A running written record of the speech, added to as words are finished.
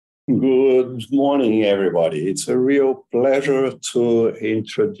Good morning, everybody. It's a real pleasure to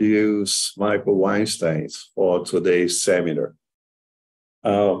introduce Michael Weinstein for today's seminar.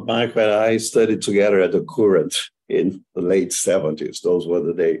 Michael and I studied together at the Current in the late 70s. Those were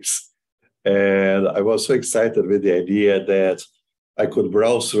the days. And I was so excited with the idea that I could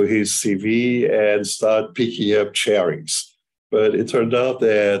browse through his CV and start picking up cherries. But it turned out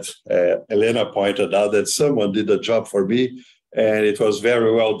that Elena pointed out that someone did the job for me, and it was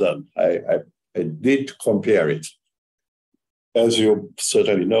very well done. I did compare it. As you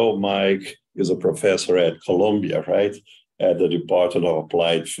certainly know, Mike is a professor at Columbia, right? At the Department of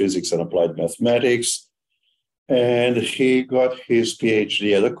Applied Physics and Applied Mathematics. And he got his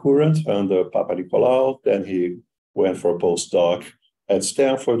PhD at the Current under Papa Nicolau. Then he went for a postdoc at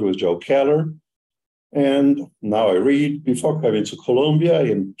Stanford with Joe Keller. And now I read, before coming to Columbia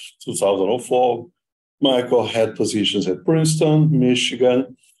in 2004, Michael had positions at Princeton,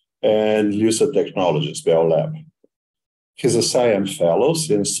 Michigan, and Lucid Technologies, Bell Lab. He's a SIAM fellow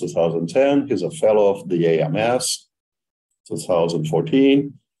since 2010. He's a fellow of the AMS,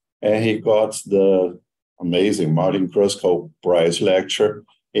 2014, and he got the amazing Martin Kruskal Prize Lecture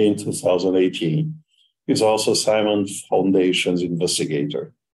in 2018. He's also Simon Foundation's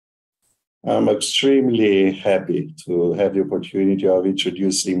investigator. I'm extremely happy to have the opportunity of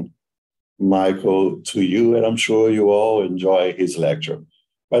introducing Michael to you, and I'm sure you all enjoy his lecture.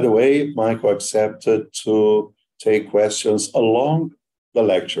 By the way, Michael accepted to take questions along the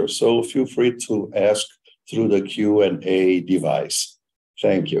lecture, so feel free to ask through the Q&A device.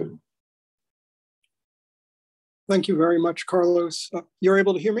 Thank you. Thank you very much, Carlos. You're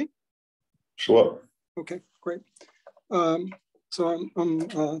able to hear me? Sure. Okay, great. So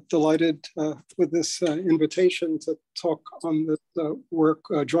I'm delighted with this invitation to talk on this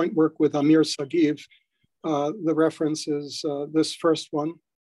joint work with Amir Sagiv. The reference is this first one.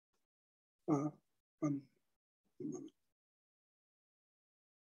 Okay.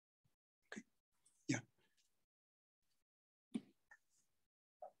 Yeah.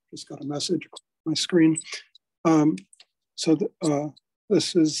 Just got a message on my screen.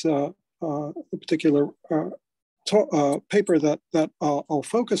 This is the particular paper that I'll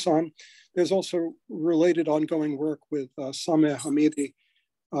focus on. There's also related ongoing work with Sameh Hamidi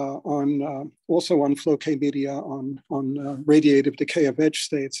also on Floquet media on radiative decay of edge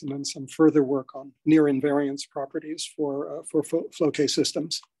states, and then some further work on near invariance properties for Floquet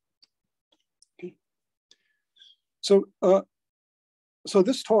systems. Okay. So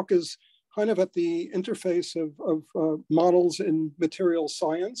this talk is kind of at the interface of models in material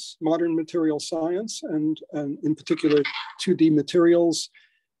science, modern material science, and in particular 2D materials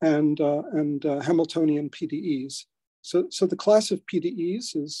and Hamiltonian PDEs. So the class of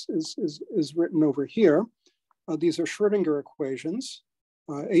PDEs is written over here. These are Schrodinger equations.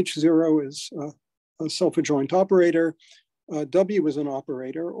 H0 is a self-adjoint operator. W is an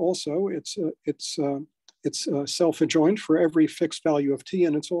operator. Also, it's self-adjoint for every fixed value of t,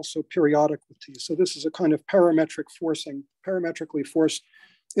 and it's also periodic with t. So this is a kind of parametrically forced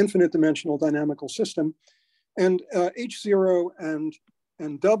infinite dimensional dynamical system. And H0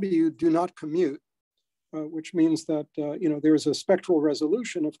 and W do not commute, which means that there is a spectral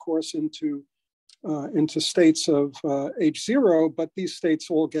resolution, of course, into states of H0, but these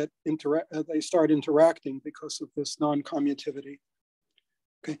states all they start interacting because of this non-commutivity.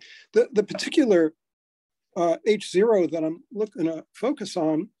 Okay, the particular H0 that I'm looking to focus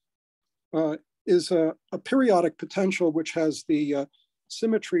on is a periodic potential which has the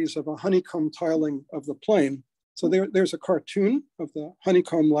symmetries of a honeycomb tiling of the plane. So there's a cartoon of the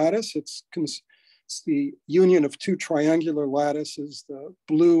honeycomb lattice. It's the union of two triangular lattices, the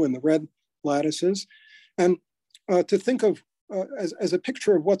blue and the red lattices. And to think of as a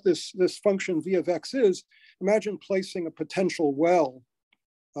picture of what this function v of x is, imagine placing a potential well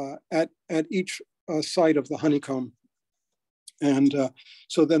at each side of the honeycomb. And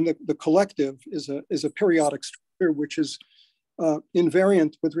so then the collective is a periodic structure which is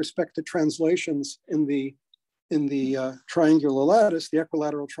invariant with respect to translations in the triangular lattice, the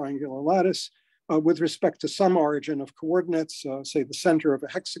equilateral triangular lattice, with respect to some origin of coordinates, say the center of a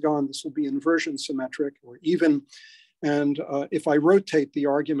hexagon. This will be inversion symmetric or even. And if I rotate the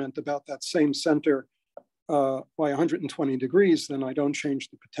argument about that same center by 120 degrees, then I don't change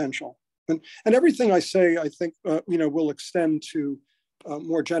the potential. And everything I say, I think, will extend to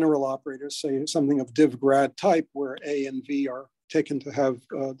more general operators, say something of div grad type, where A and V are taken to have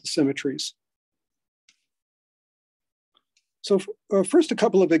the symmetries. So first, a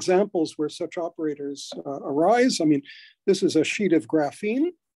couple of examples where such operators arise. I mean, this is a sheet of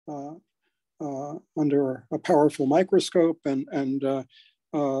graphene under a powerful microscope, and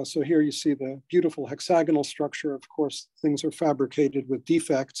So here you see the beautiful hexagonal structure. Of course, things are fabricated with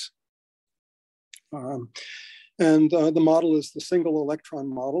defects. The model is the single electron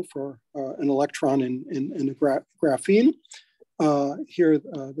model for an electron in a graphene. Here,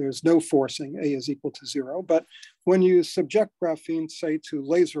 there's no forcing, A is equal to 0. But when you subject graphene, say, to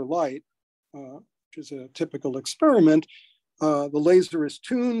laser light, which is a typical experiment, the laser is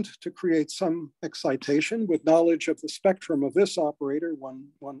tuned to create some excitation. With knowledge of the spectrum of this operator, one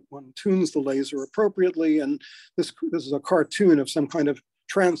tunes the laser appropriately, and this is a cartoon of some kind of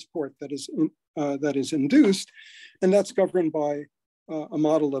transport that is induced, and that's governed by a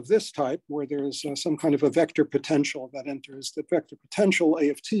model of this type, where there is some kind of a vector potential that enters. The vector potential, A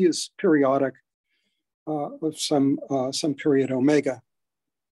of t, is periodic of some period omega.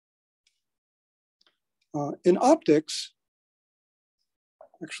 In optics,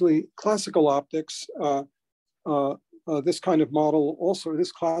 actually classical optics, this kind of model also,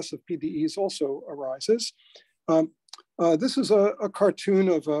 this class of PDEs also arises. This is a cartoon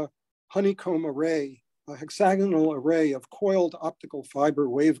of a honeycomb array, a hexagonal array of coiled optical fiber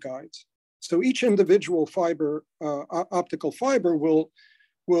waveguides. So each individual fiber, optical fiber will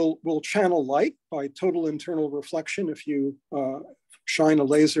channel light by total internal reflection if you shine a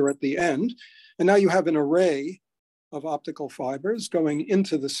laser at the end. And now you have an array of optical fibers going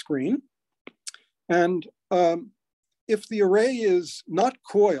into the screen. And if the array is not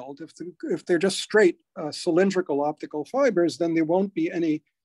coiled, if they're just straight cylindrical optical fibers, then there won't be any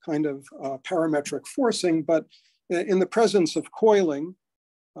kind of parametric forcing. But in the presence of coiling,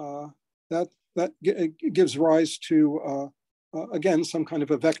 that gives rise to, again, some kind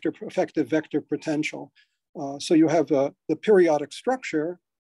of a effective vector potential. So you have the periodic structure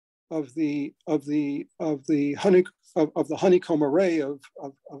of the honeycomb array of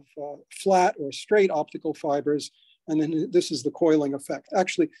flat or straight optical fibers, and then this is the coiling effect.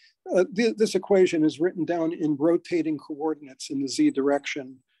 Actually, this equation is written down in rotating coordinates in the z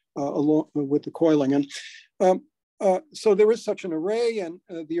direction along with the coiling. And so there is such an array, and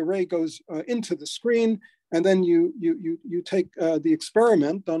the array goes into the screen, and then you take the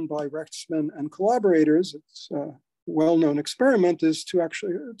experiment done by Rexman and collaborators. It's well-known experiment is to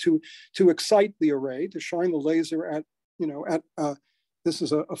actually to excite the array, to shine the laser at, this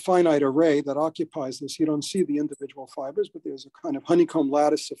is a finite array that occupies this. You don't see the individual fibers, but there's a kind of honeycomb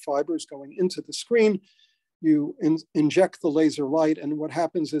lattice of fibers going into the screen. You inject the laser light, and what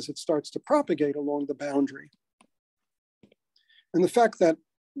happens is it starts to propagate along the boundary. And the fact that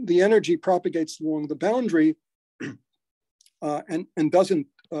the energy propagates along the boundary and doesn't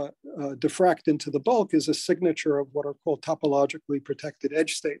diffract into the bulk is a signature of what are called topologically protected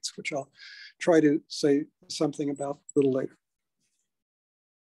edge states, which I'll try to say something about a little later.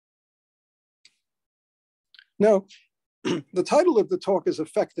 Now, the title of the talk is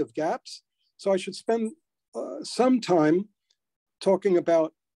Effective Gaps. So I should spend some time talking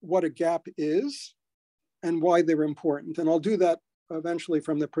about what a gap is and why they're important. And I'll do that eventually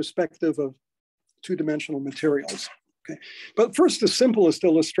from the perspective of two-dimensional materials. Okay. But first, the simplest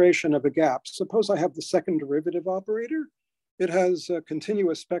illustration of a gap. Suppose I have the second derivative operator. It has a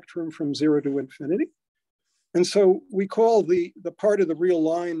continuous spectrum from 0 to infinity. And so we call the part of the real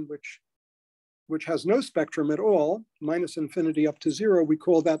line which has no spectrum at all, minus infinity up to 0, we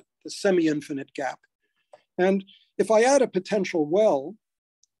call that the semi-infinite gap. And if I add a potential well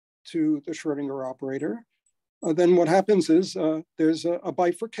to the Schrodinger operator, then what happens is there's a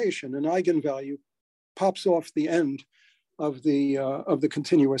bifurcation, an eigenvalue pops off the end of the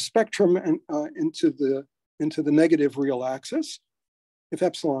continuous spectrum and into the negative real axis. If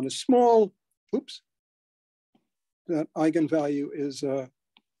epsilon is small, oops, that eigenvalue is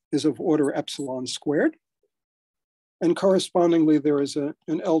of order epsilon squared, and correspondingly there is an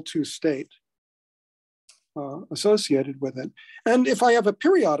L2 state associated with it. And if I have a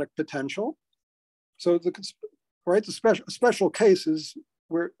periodic potential, so the special cases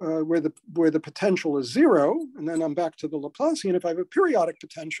where the potential is 0, and then I'm back to the Laplacian. If I have a periodic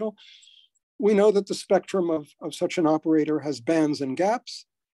potential, we know that the spectrum of such an operator has bands and gaps.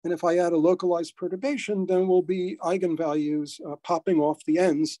 And if I add a localized perturbation, then will be eigenvalues popping off the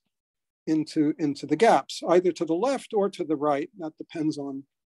ends into the gaps, either to the left or to the right. That depends on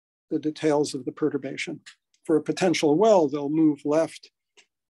the details of the perturbation. For a potential well, they'll move left.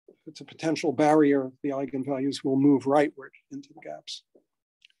 If it's a potential barrier, the eigenvalues will move rightward into the gaps.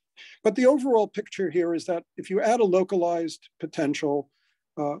 But the overall picture here is that if you add a localized potential,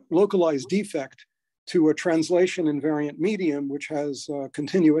 localized defect to a translation invariant medium, which has a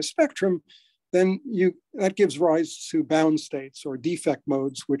continuous spectrum, then that gives rise to bound states or defect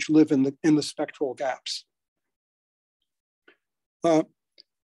modes, which live in the spectral gaps.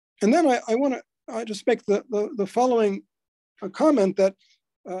 And then I want to just make the following comment that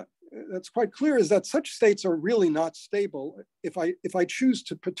that's quite clear, is that such states are really not stable. If I choose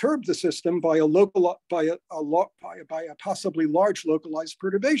to perturb the system by a possibly large localized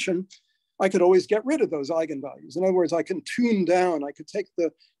perturbation, I could always get rid of those eigenvalues. In other words, I can tune down. I could take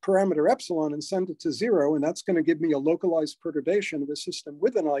the parameter epsilon and send it to 0, and that's going to give me a localized perturbation of a system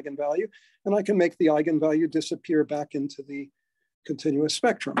with an eigenvalue, and I can make the eigenvalue disappear back into the continuous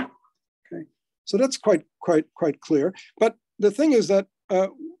spectrum. Okay, so that's quite clear. But the thing is that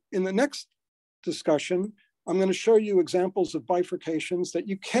in the next discussion, I'm going to show you examples of bifurcations that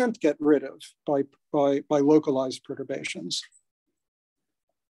you can't get rid of by localized perturbations.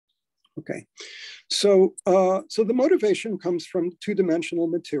 Okay, so the motivation comes from two-dimensional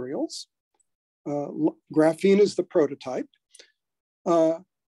materials. Graphene is the prototype.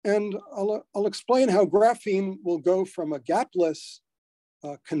 And I'll explain how graphene will go from a gapless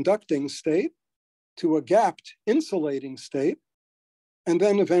conducting state to a gapped insulating state, and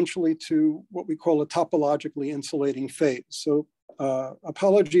then eventually to what we call a topologically insulating phase. So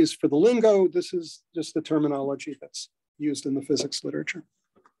apologies for the lingo. This is just the terminology that's used in the physics literature.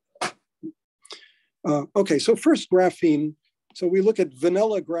 Okay, so first graphene. So we look at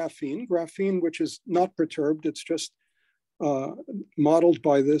vanilla graphene, which is not perturbed. It's just modeled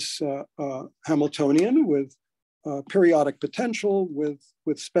by this Hamiltonian with periodic potential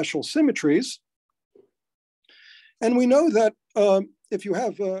with special symmetries. And we know that if you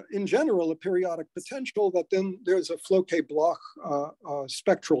have, in general, a periodic potential, that then there's a Floquet block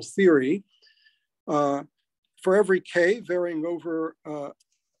spectral theory. For every k varying over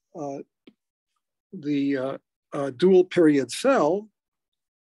the dual period cell,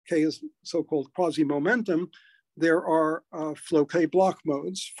 k is so-called quasi-momentum, there are Floquet block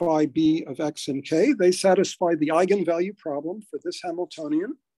modes, phi b of x and k. They satisfy the eigenvalue problem for this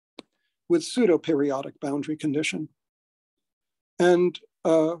Hamiltonian with pseudo-periodic boundary condition. And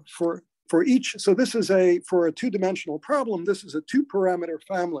for each, so this is for a two-dimensional problem, this is a two-parameter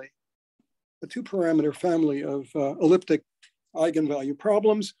family of elliptic eigenvalue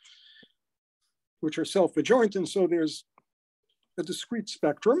problems, which are self-adjoint. And so there's a discrete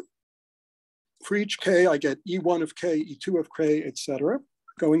spectrum. For each k, I get E1 of k, E2 of k, etc.,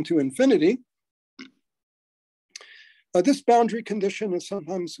 going to infinity. This boundary condition is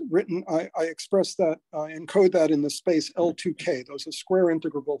sometimes written, I express that, encode that in the space L2k. Those are square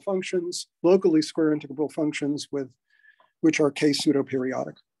integrable functions, locally square integrable functions which are k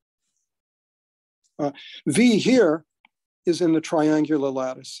pseudoperiodic. V here is in the triangular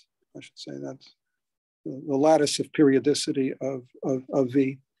lattice. I should say that's the lattice of periodicity of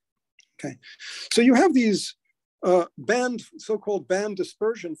V. Okay, so you have these so-called band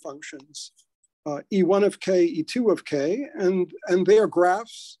dispersion functions, E1 of k, E2 of k, and their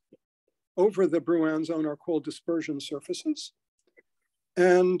graphs over the Brouin zone are called dispersion surfaces.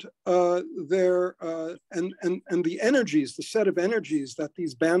 And the energies, the set of energies that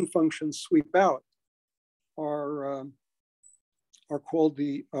these band functions sweep out are called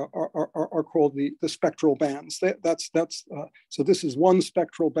the spectral bands. So this is one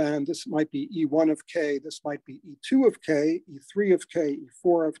spectral band. This might be E1 of k. This might be E2 of k, E3 of k,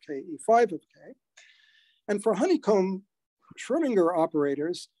 E4 of k, E5 of k. And for honeycomb Schrödinger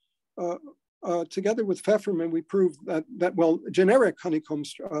operators, together with Pfefferman, we proved that generic honeycomb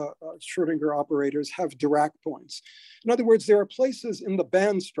Schrödinger operators have Dirac points. In other words, there are places in the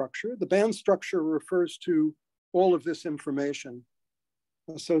band structure. The band structure refers to all of this information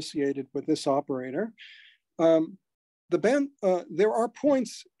associated with this operator. There are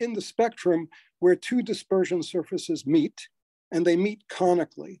points in the spectrum where two dispersion surfaces meet, and they meet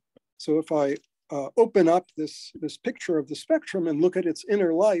conically. So if I open up this picture of the spectrum and look at its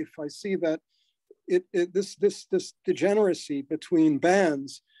inner life, I see that this degeneracy between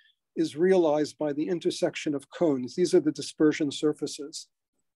bands is realized by the intersection of cones. These are the dispersion surfaces.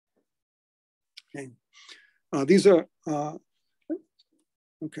 Okay. These are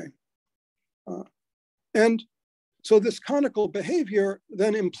okay. And so this conical behavior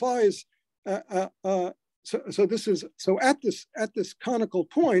then implies, so at this conical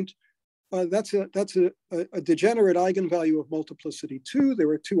point, that's a degenerate eigenvalue of multiplicity 2. There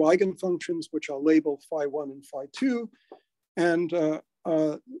are two eigenfunctions which I'll label phi1 and phi2. And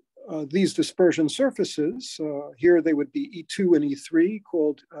these dispersion surfaces, here they would be E2 and E3,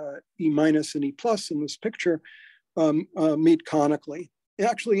 called E minus and E plus in this picture, meet conically,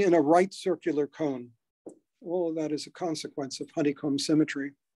 actually in a right circular cone. All of that is a consequence of honeycomb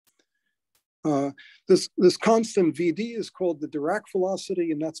symmetry. This constant VD is called the Dirac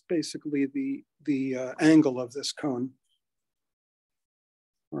velocity, and that's basically the angle of this cone.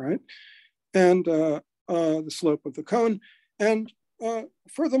 all right? And the slope of the cone. And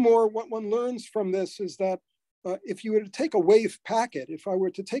furthermore, what one learns from this is that if you were to take a wave packet, if I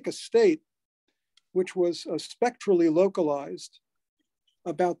were to take a state which was spectrally localized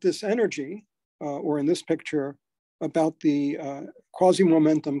about this energy, or in this picture, about the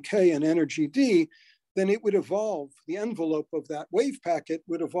quasi-momentum K and energy D, then it would evolve, the envelope of that wave packet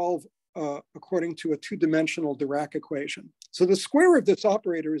would evolve according to a two-dimensional Dirac equation. So the square of this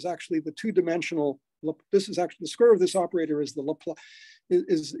operator is actually the two-dimensional, this is actually, the square of this operator is the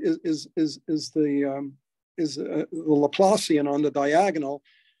Laplacian on the diagonal.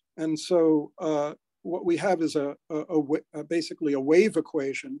 And so what we have is basically a wave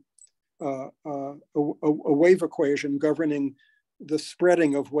equation, a wave equation governing the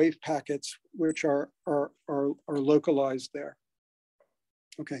spreading of wave packets which are localized there.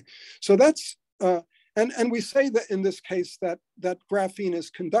 Okay, so that's and we say that in this case that graphene is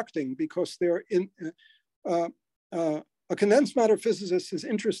conducting because they're in a condensed matter physicist is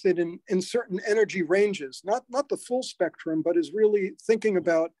interested in certain energy ranges, not the full spectrum, but is really thinking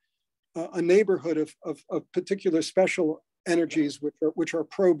about a neighborhood of particular special energies which are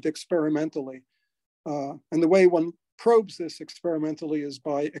probed experimentally. And the way one probes this experimentally is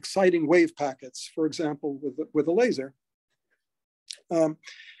by exciting wave packets, for example, with a laser.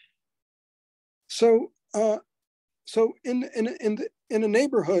 So in a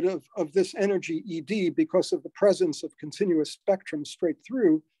neighborhood of this energy ED, because of the presence of continuous spectrum straight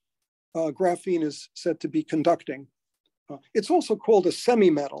through, graphene is said to be conducting. It's also called a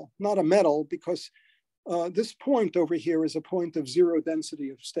semi-metal, not a metal, because this point over here is a point of zero density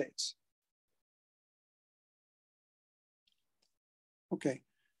of states. Okay,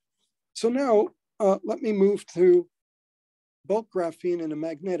 so now let me move to bulk graphene in a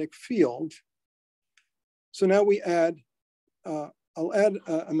magnetic field. So now we add, I'll add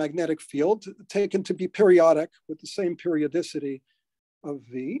a magnetic field taken to be periodic with the same periodicity of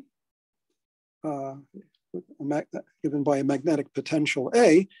V, given by a magnetic potential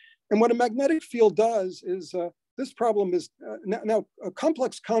A. And what a magnetic field does is, this problem is, now a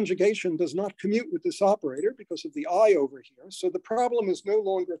complex conjugation does not commute with this operator because of the I over here. So the problem is no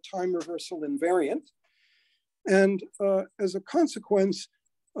longer time reversal invariant. And as a consequence,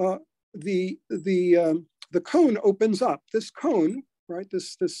 the cone opens up. This cone, right,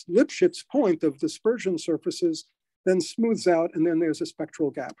 this Lipschitz point of dispersion surfaces then smooths out, and then there's a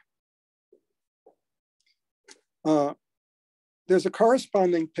spectral gap. There's a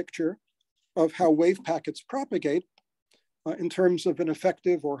corresponding picture of how wave packets propagate in terms of an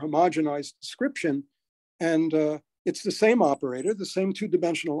effective or homogenized description. And it's the same operator, the same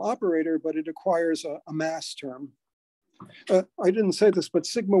two-dimensional operator, but it acquires a mass term. I didn't say this, but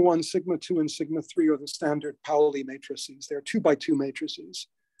sigma 1, sigma 2, and sigma 3 are the standard Pauli matrices. They're 2x2 matrices,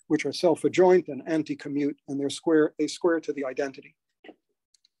 which are self-adjoint and anti-commute, and they square to the identity.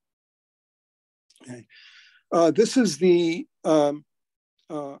 Okay. This is the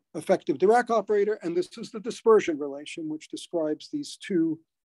effective Dirac operator, and this is the dispersion relation, which describes these two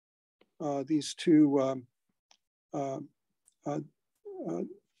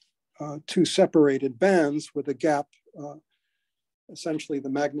separated bands with a gap, essentially the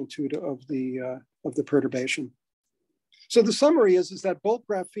magnitude of the perturbation. So the summary is that bulk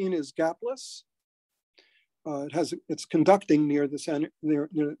graphene is gapless. It's conducting near this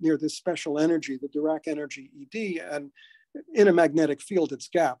near this special energy, the Dirac energy ED, and in a magnetic field, it's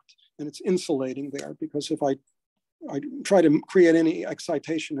gapped and it's insulating there, because if I try to create any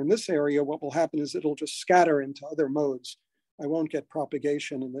excitation in this area, what will happen is it'll just scatter into other modes. I won't get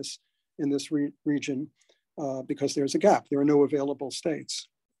propagation in this region because there's a gap. There are no available states.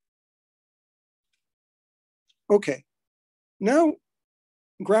 Okay, now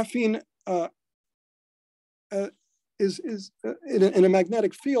graphene is in a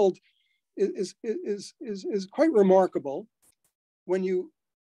magnetic field is quite remarkable when you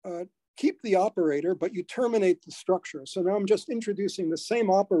keep the operator, but you terminate the structure. So now I'm just introducing the same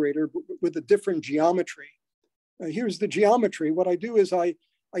operator with a different geometry. Here's the geometry. What I do is I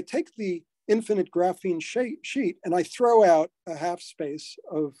take the infinite graphene sheet and I throw out a half space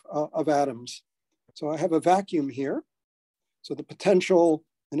of atoms. So I have a vacuum here. So the potential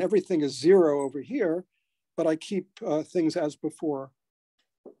and everything is zero over here, but I keep things as before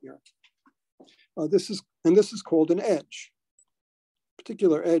here. This is called an edge.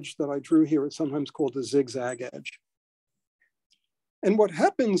 Particular edge that I drew here is sometimes called a zigzag edge. And what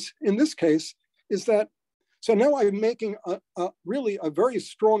happens in this case is that, so now I'm making really a very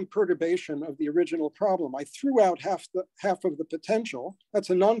strong perturbation of the original problem. I threw out half of the potential. That's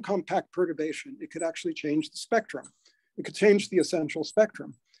a non-compact perturbation. It could actually change the spectrum. It could change the essential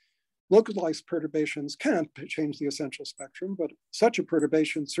spectrum. Localized perturbations can't change the essential spectrum, but such a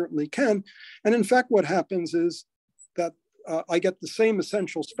perturbation certainly can. And in fact, what happens is that I get the same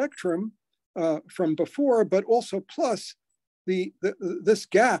essential spectrum from before, but also plus this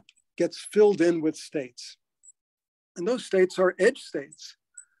gap gets filled in with states. And those states are edge states.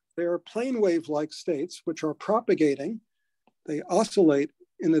 They are plane wave-like states, which are propagating. They oscillate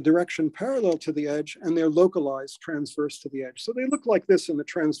in the direction parallel to the edge, and they're localized transverse to the edge. So they look like this in the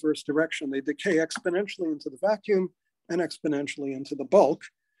transverse direction. They decay exponentially into the vacuum and exponentially into the bulk.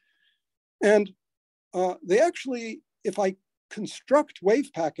 And they actually, if I construct wave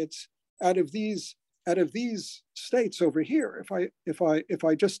packets out of these states over here, if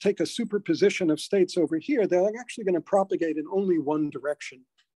I just take a superposition of states over here, they're actually going to propagate in only one direction.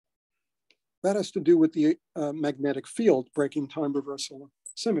 That has to do with the magnetic field breaking time reversal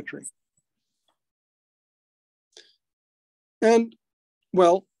symmetry. And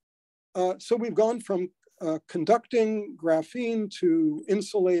well, so we've gone from conducting graphene to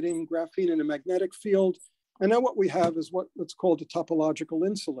insulating graphene in a magnetic field. And now what we have is what's called a topological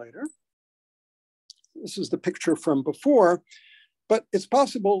insulator. This is the picture from before, but it's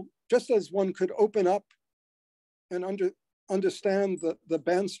possible, just as one could open up and understand the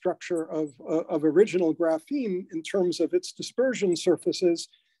band structure of original graphene in terms of its dispersion surfaces,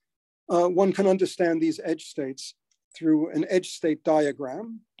 one can understand these edge states through an edge state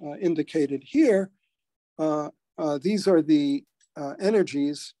diagram indicated here. These are the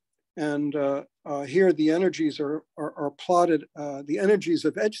energies, and here the energies are plotted, the energies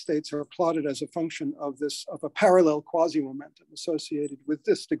of edge states are plotted as a function of a parallel quasi-momentum associated with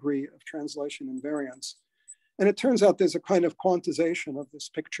this degree of translation invariance. And it turns out there's a kind of quantization of this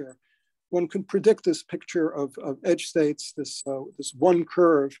picture. One can predict this picture of edge states, this one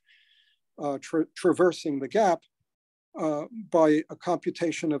curve traversing the gap by a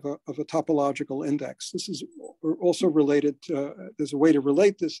computation of a topological index. This is also related to, there's a way to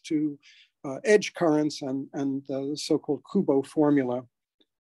relate this to edge currents and the so-called Kubo formula.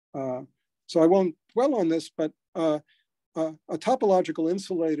 So I won't dwell on this, but a topological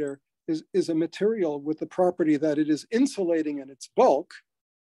insulator is a material with the property that it is insulating in its bulk,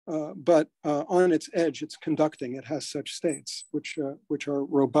 but on its edge, it's conducting. It has such states, which are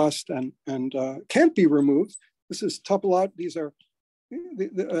robust and can't be removed. This is topological.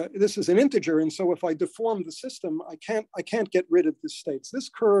 This is an integer, and so if I deform the system, I can't get rid of the states. This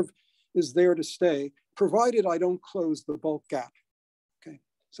curve is there to stay, provided I don't close the bulk gap. Okay,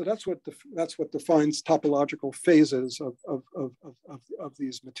 so that's what defines topological phases of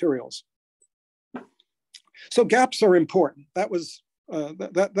these materials. So gaps are important. That was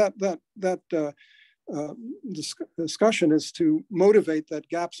discussion is to motivate that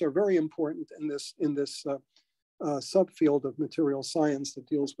gaps are very important in this subfield of material science that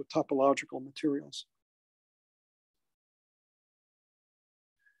deals with topological materials.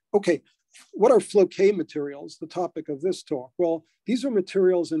 Okay, what are Floquet materials, the topic of this talk? Well, these are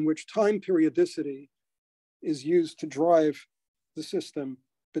materials in which time periodicity is used to drive the system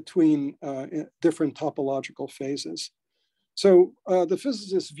between different topological phases. So the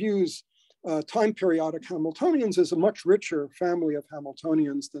physicist views time periodic Hamiltonians as a much richer family of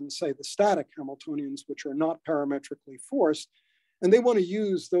Hamiltonians than, say, the static Hamiltonians, which are not parametrically forced. And they want to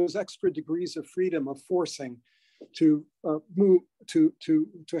use those extra degrees of freedom of forcing to move to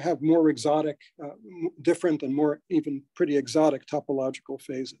have more exotic, different and more even pretty exotic topological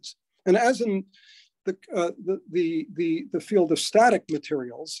phases. And as in the field of static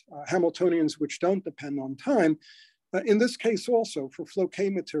materials, Hamiltonians which don't depend on time, in this case also for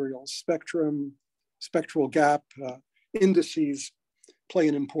Floquet materials, spectrum, spectral gap, indices play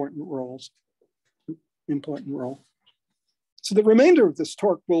an important role. So the remainder of this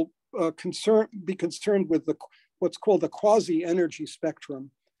talk will be concerned with what's called the quasi-energy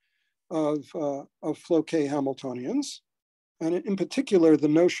spectrum of Floquet Hamiltonians, and in particular, the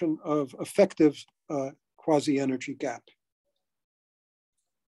notion of effective quasi-energy gap.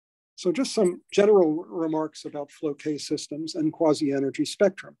 So just some general remarks about Floquet systems and quasi-energy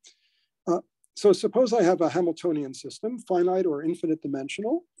spectrum. So suppose I have a Hamiltonian system, finite or infinite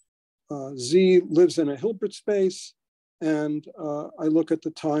dimensional. Z lives in a Hilbert space, and I look at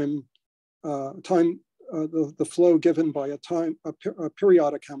the the flow given by a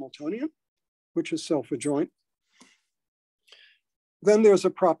periodic Hamiltonian, which is self-adjoint. Then there's a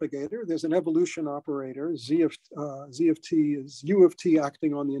propagator. There's an evolution operator. Z of t is U of t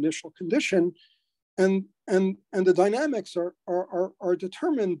acting on the initial condition, and the dynamics are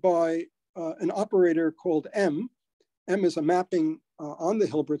determined by an operator called M. M is a mapping on the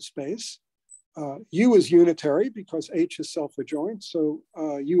Hilbert space, U is unitary because H is self-adjoint, so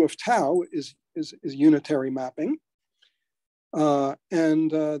U of tau is unitary mapping.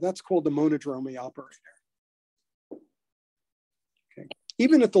 And that's called the monodromy operator. Okay.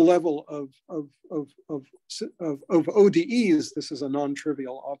 Even at the level of ODEs, this is a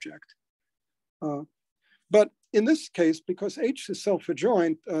non-trivial object. But in this case, because H is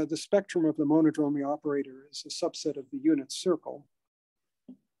self-adjoint, the spectrum of the monodromy operator is a subset of the unit circle.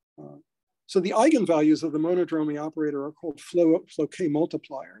 So the eigenvalues of the monodromy operator are called Floquet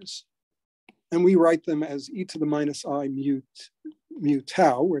multipliers. And we write them as e to the minus I mu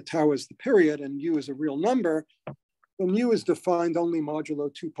tau, where tau is the period and u is a real number. So mu is defined only modulo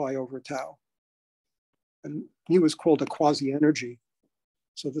 2 pi over tau. And mu is called a quasi-energy.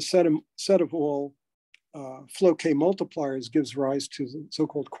 So the set of all Floquet multipliers gives rise to the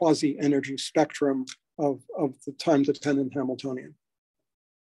so-called quasi-energy spectrum of the time-dependent Hamiltonian.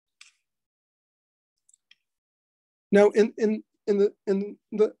 Now, in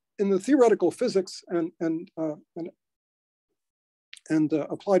the theoretical physics and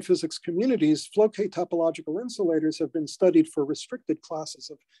applied physics communities, Floquet topological insulators have been studied for restricted classes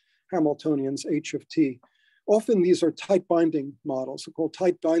of Hamiltonians H of T. Often these are tight binding models, so-called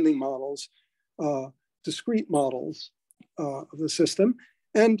tight binding models, discrete models of the system.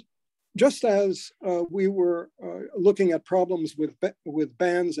 And just as we were looking at problems with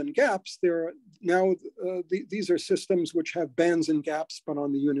bands and gaps, there are now these are systems which have bands and gaps, but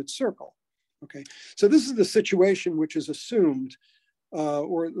on the unit circle. Okay, so this is the situation which is assumed,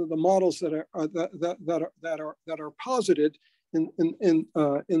 or the models that are posited in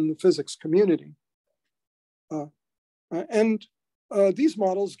the physics community, and these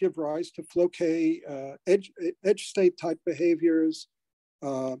models give rise to Floquet edge state type behaviors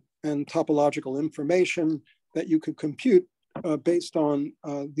and topological information that you could compute based on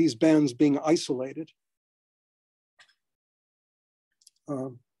these bands being isolated.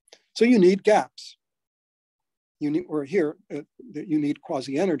 So you need gaps. You need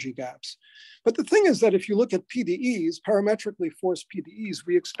quasi-energy gaps. But the thing is that if you look at PDEs, parametrically forced PDEs,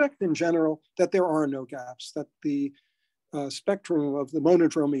 we expect in general that there are no gaps, that the spectrum of the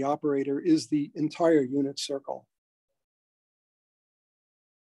monodromy operator is the entire unit circle.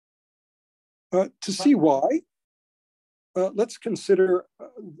 To see why, let's consider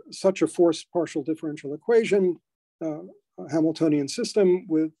such a forced partial differential equation, a Hamiltonian system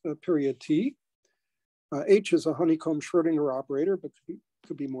with a period T. H is a honeycomb Schrodinger operator, but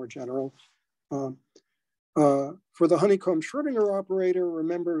could be more general. For the honeycomb Schrodinger operator,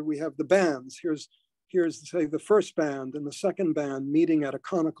 remember we have the bands. Here's say the first band and the second band meeting at a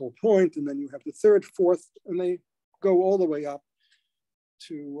conical point, and then you have the third, fourth, and they go all the way up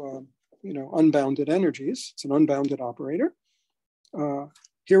to unbounded energies. It's an unbounded operator.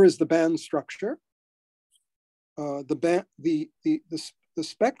 Here is the band structure. The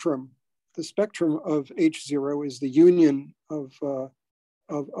spectrum of H0 is the union of the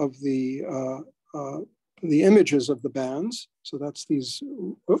images of the bands. So that's these.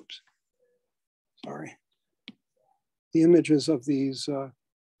 Oops, sorry. The images of these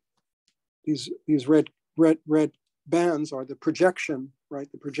red bands are the projection, right?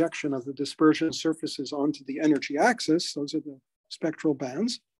 The projection of the dispersion surfaces onto the energy axis. Those are the spectral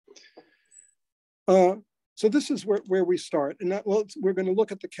bands. So this is where we start. And we're going to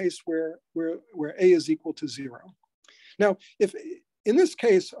look at the case where A is equal to 0. Now, if in this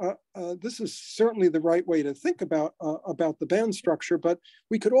case, this is certainly the right way to think about the band structure, but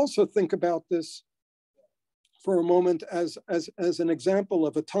we could also think about this for a moment as an example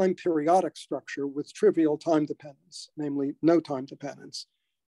of a time periodic structure with trivial time dependence, namely no time dependence.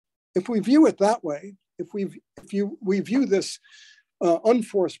 If we view it that way, if we view this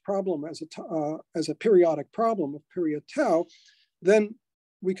unforced problem as a periodic problem of period tau, then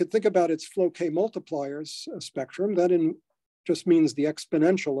we could think about its Floquet multipliers spectrum. That just means the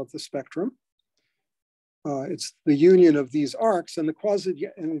exponential of the spectrum. It's the union of these arcs, and the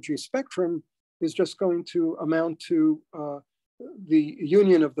quasi-energy spectrum is just going to amount to the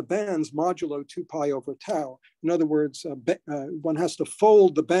union of the bands modulo 2 pi over tau. In other words, one has to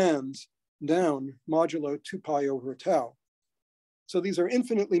fold the bands down modulo 2 pi over tau. So these are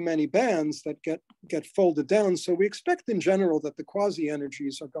infinitely many bands that get folded down. So we expect in general that the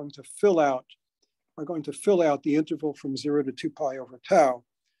quasi-energies are going to fill out the interval from 0 to 2 pi over tau.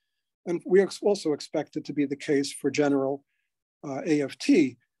 And we also expect it to be the case for general A of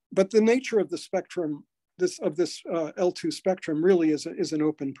T. But the nature of the spectrum, this L2 spectrum really is an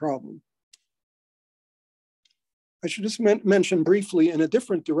open problem. I should just mention briefly in a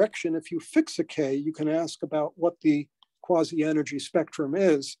different direction, if you fix a K, you can ask about what the quasi-energy spectrum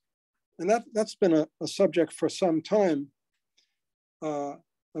is. And that's been a subject for some time of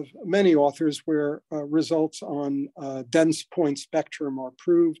many authors where results on dense point spectrum are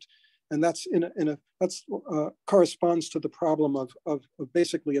proved. And that's corresponds to the problem of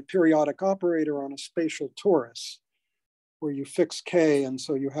basically a periodic operator on a spatial torus, where you fix K, and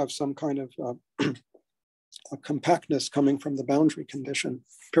so you have some kind of a compactness coming from the boundary condition,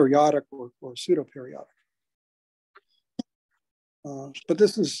 periodic or pseudo-periodic. But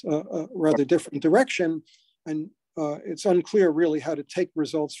this is a rather different direction, and it's unclear really how to take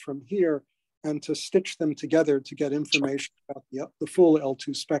results from here and to stitch them together to get information about the full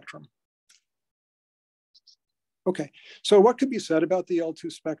L2 spectrum. Okay, so what could be said about the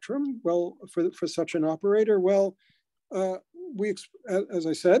L2 spectrum? Well, for such an operator, well, as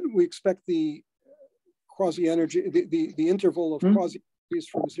I said, we expect the quasi-energy, the interval of quasi-energies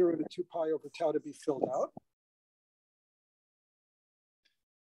from 0 to 2 pi over tau to be filled out.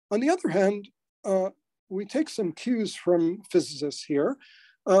 On the other hand, we take some cues from physicists here.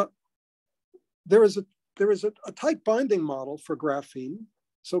 There is a tight binding model for graphene,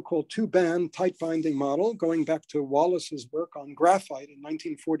 so-called two-band tight binding model, going back to Wallace's work on graphite in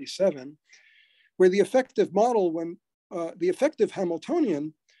 1947, where the effective model, when the effective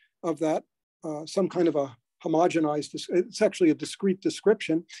Hamiltonian of that, some kind of a homogenized, it's actually a discrete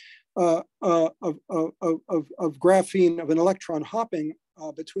description of graphene, of an electron hopping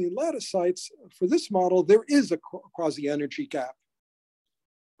between lattice for this model, there is a quasi-energy gap.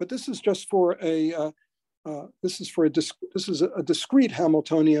 But this is just for a this is a discrete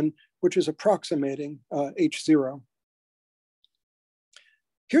Hamiltonian, which is approximating H0.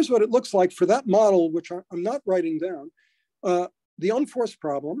 Here's what it looks like for that model, which I'm not writing down. The unforced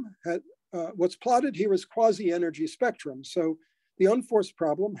problem had, what's plotted here is quasi-energy spectrum. So the unforced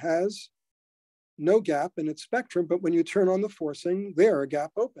problem has no gap in its spectrum, but when you turn on the forcing, there a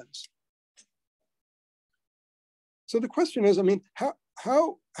gap opens. So the question is, I mean,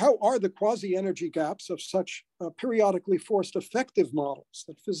 how are the quasi-energy gaps of such periodically forced effective models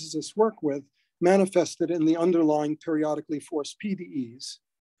that physicists work with manifested in the underlying periodically forced PDEs?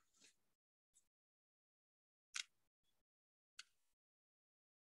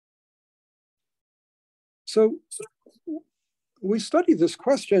 So we study this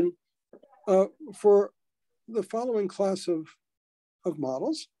question for the following class of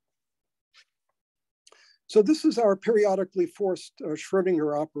models. So this is our periodically forced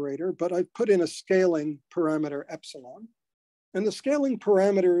Schrodinger operator, but I've put in a scaling parameter epsilon. And the scaling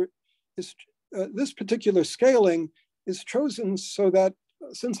parameter is, this particular scaling is chosen so that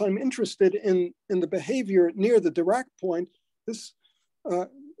since I'm interested in the behavior near the Dirac point, this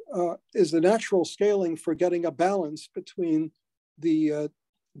is the natural scaling for getting a balance between the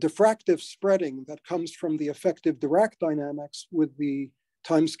diffractive spreading that comes from the effective Dirac dynamics with the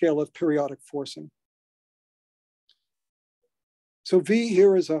time scale of periodic forcing. So V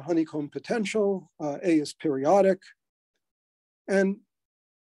here is a honeycomb potential, A is periodic. And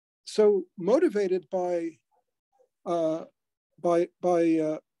so motivated by the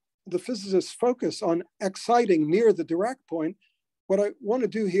physicist's focus on exciting near the Dirac point, what I want to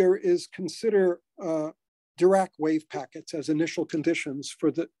do here is consider Dirac wave packets as initial conditions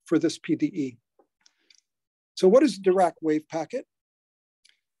for this PDE. So what is Dirac wave packet?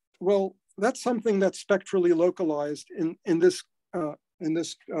 Well, that's something that's spectrally localized in this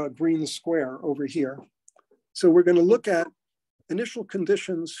green square over here. So we're going to look at initial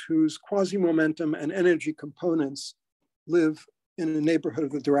conditions whose quasi-momentum and energy components live in the neighborhood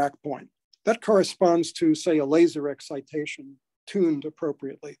of the Dirac point. That corresponds to, say, a laser excitation tuned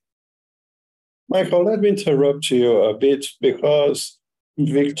appropriately. Michael, let me interrupt you a bit because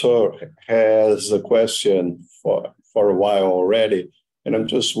Victor has a question for a while already, and I'm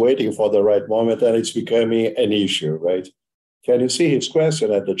just waiting for the right moment, and it's becoming an issue, right? Can you see his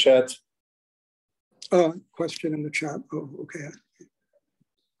question at the chat? Question in the chat. Oh, okay.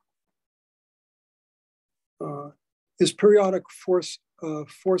 Is periodic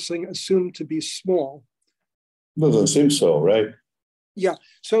forcing assumed to be small? Doesn't seem so, right? Yeah.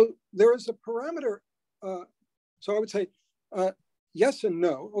 So there is a parameter. So I would say yes and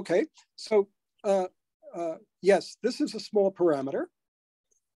no. Okay. So yes, this is a small parameter,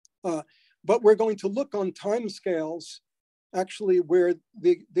 but we're going to look on time scales actually where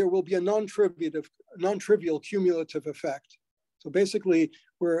there will be a non-trivial cumulative effect. So basically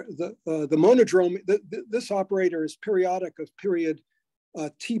where the monodrome, this operator is periodic of period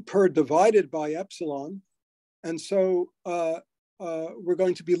t per divided by epsilon. And so we're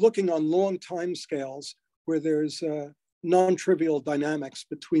going to be looking on long time scales where there's non-trivial dynamics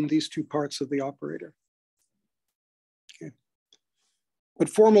between these two parts of the operator. Okay. but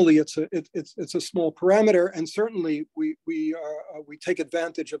formally it's a small parameter, and certainly we take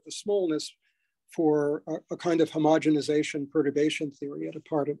advantage of the smallness for a kind of homogenization perturbation theory at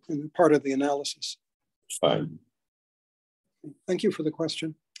in part of the analysis. Fine. Thank you for the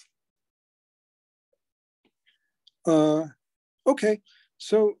question. Okay,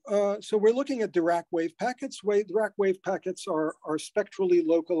 so we're looking at Dirac wave packets. Dirac wave packets are spectrally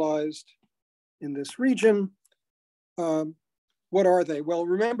localized in this region. What are they? Well,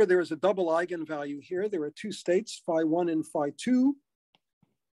 remember there is a double eigenvalue here. There are two states, phi1 and phi2.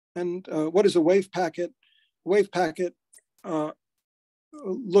 And what is a wave packet? A wave packet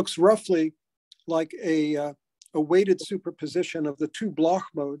looks roughly like a weighted superposition of the two Bloch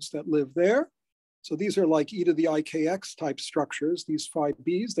modes that live there. So these are like e to the ikx type structures, these phi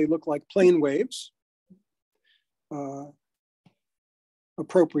b's. They look like plane waves,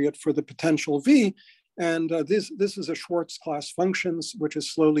 appropriate for the potential V. And this is a Schwartz class functions, which is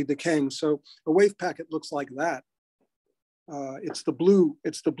slowly decaying. So a wave packet looks like that. It's the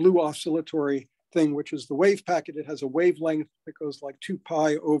blue oscillatory thing, which is the wave packet. It has a wavelength that goes like 2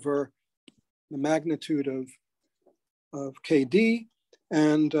 pi over the magnitude of KD,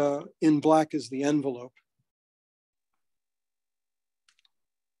 and in black is the envelope.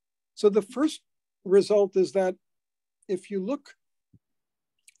 So the first result is that if you look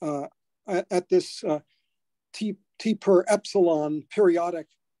at this T per epsilon periodic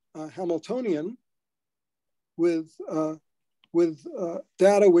Hamiltonian with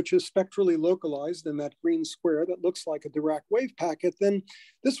data which is spectrally localized in that green square that looks like a Dirac wave packet, then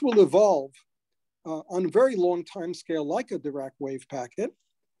this will evolve on a very long time scale like a Dirac wave packet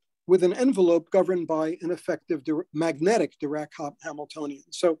with an envelope governed by an effective magnetic Dirac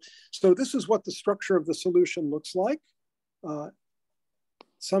Hamiltonian. So this is what the structure of the solution looks like.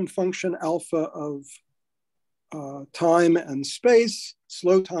 Some function alpha of time and space,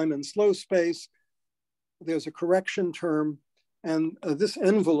 slow time and slow space. There's a correction term, and this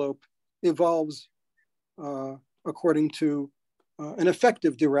envelope evolves according to an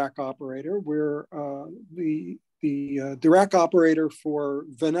effective Dirac operator, where the Dirac operator for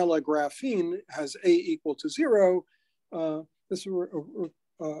vanilla graphene has A equal to 0. This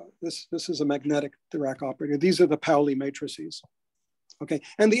is a magnetic Dirac operator. These are the Pauli matrices. Okay,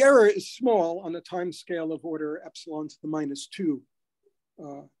 and the error is small on a time scale of order epsilon to the -2,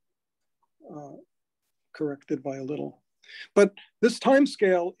 corrected by a little. But this time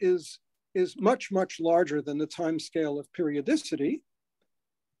scale is much, much larger than the time scale of periodicity.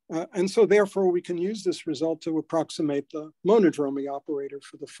 And so therefore we can use this result to approximate the monodromy operator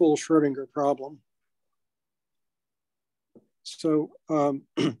for the full Schrodinger problem. So,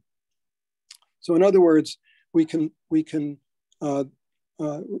 so in other words, we can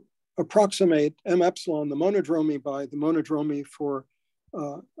approximate M epsilon, the monodromy, by the monodromy for,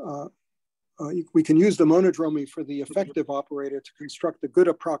 we can use the monodromy for the effective operator to construct a good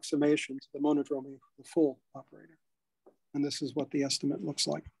approximation to the monodromy for the full operator. And this is what the estimate looks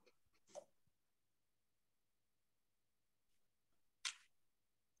like.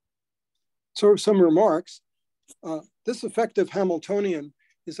 So some remarks. This effective Hamiltonian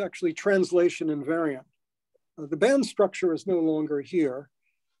is actually translation invariant. The band structure is no longer here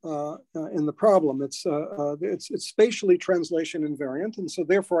in the problem. It's spatially translation invariant, and so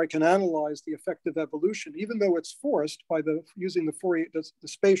therefore I can analyze the effective evolution, even though it's forced by using the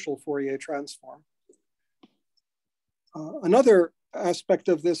spatial Fourier transform. Another aspect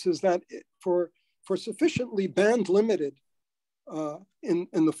of this is that for sufficiently band limited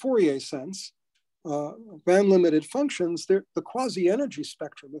in the Fourier sense, band limited functions, the quasi-energy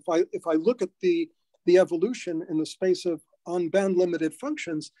spectrum. If I look at the evolution in the space of on band limited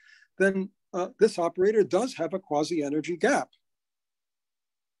functions, then this operator does have a quasi-energy gap.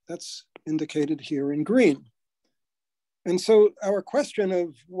 That's indicated here in green. And so our question of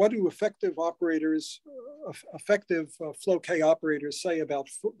what do effective operators, effective Floquet operators say about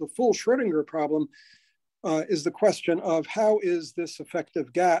the full Schrodinger problem is the question of how is this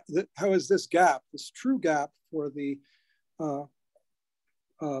effective gap, how is this gap, this true gap for the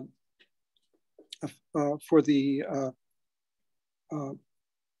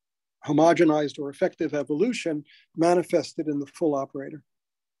homogenized or effective evolution manifested in the full operator.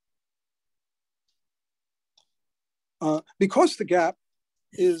 Because the gap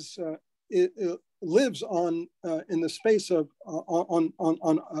is it lives on in the space of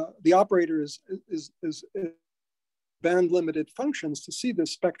the operator is band limited functions. To see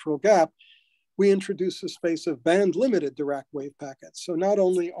this spectral gap, we introduce a space of band limited Dirac wave packets. So not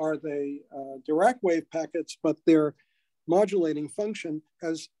only are they Dirac wave packets, but their modulating function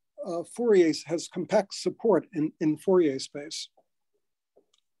has compact support in Fourier space.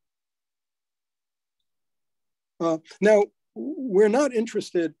 Now, we're not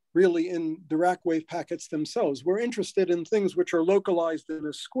interested really in Dirac wave packets themselves. We're interested in things which are localized in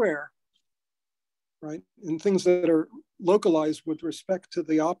a square, right? In things that are localized with respect to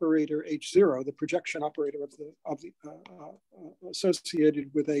the operator H0, the projection operator associated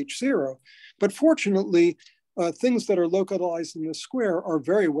with H0. But fortunately, things that are localized in the square are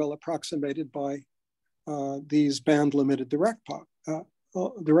very well approximated by these band-limited Dirac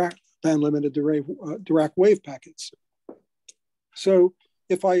wave packets. So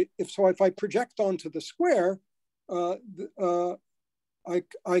if I project onto the square, I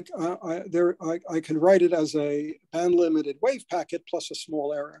can write it as a band-limited wave packet plus a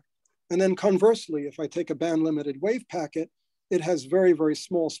small error. And then conversely, if I take a band-limited wave packet, it has very, very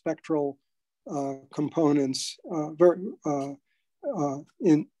small spectral components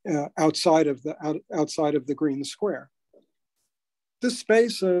outside of the green square. This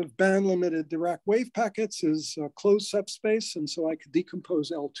space of band-limited Dirac wave packets is a closed subspace, and so I could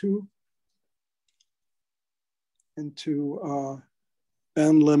decompose L2 into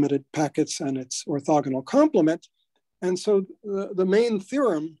band-limited packets and its orthogonal complement. And so the main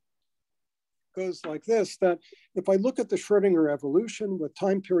theorem goes like this, that if I look at the Schrodinger evolution with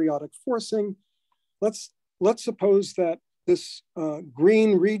time periodic forcing, let's suppose that this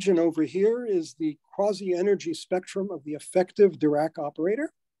green region over here is the quasi-energy spectrum of the effective Dirac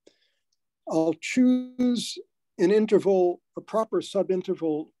operator. I'll choose an interval, a proper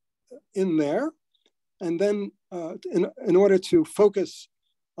subinterval in there. And then in order to focus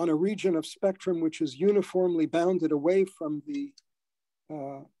on a region of spectrum which is uniformly bounded away from the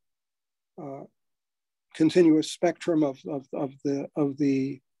continuous spectrum of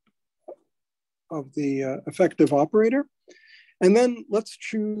the effective operator. And then let's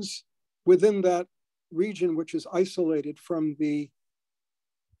choose within that region which is isolated from the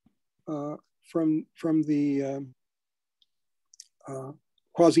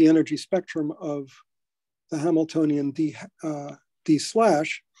quasi-energy spectrum of the Hamiltonian D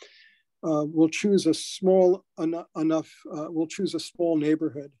slash. We'll choose a small we'll choose a small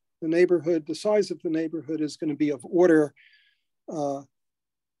neighborhood. The size of the neighborhood is going to be of order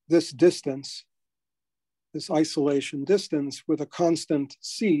this distance, this isolation distance, with a constant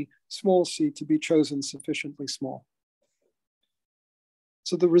c, small c, to be chosen sufficiently small.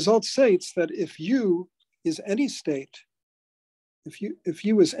 So the result states that if U is any state, if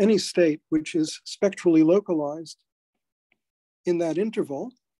U is any state which is spectrally localized in that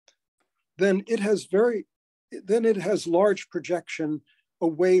interval, then it has large projection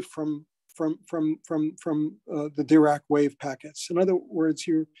away from the Dirac wave packets. In other words,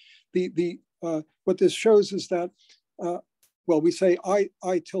 what this shows is that, well, we say I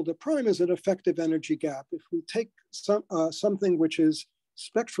tilde prime is an effective energy gap. If we take something which is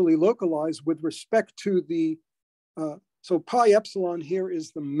spectrally localized with respect to the, so pi epsilon here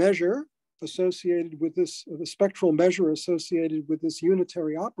is the measure associated with this, the spectral measure associated with this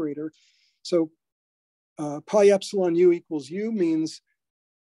unitary operator. So pi epsilon U equals U means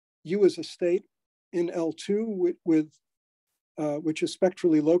U is a state in L2 which is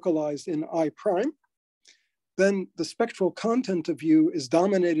spectrally localized in I prime. Then the spectral content of U is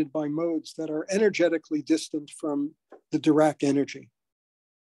dominated by modes that are energetically distant from the Dirac energy.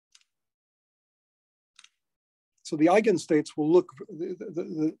 So the eigenstates will look,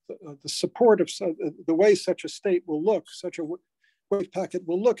 the support of the way such a state will look, such a wave packet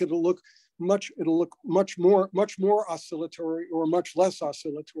will look, it'll look much more oscillatory or much less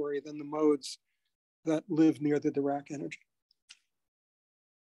oscillatory than the modes that live near the Dirac energy.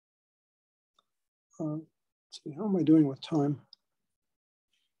 Let's see, how am I doing with time?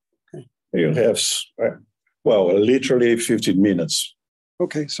 Okay. You have, well, literally 15 minutes.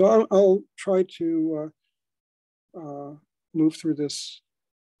 Okay, so I'll try to move through this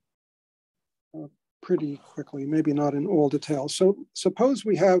pretty quickly, maybe not in all detail. So suppose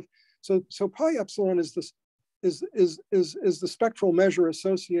we have, so pi epsilon is this is the spectral measure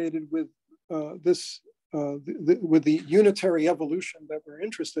associated with with the unitary evolution that we're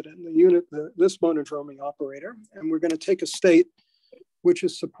interested in, this monodromy operator, and we're going to take a state which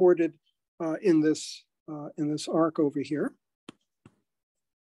is supported in this arc over here.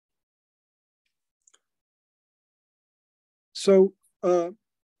 So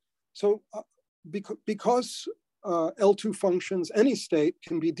because L2 functions, any state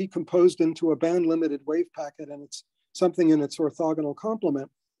can be decomposed into a band-limited wave packet, and it's something in its orthogonal complement.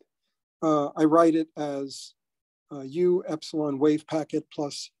 I write it as U epsilon wave packet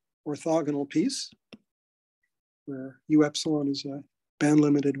plus orthogonal piece, where U epsilon is a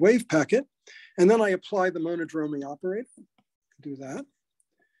band-limited wave packet. And then I apply the monodromy operator, do that.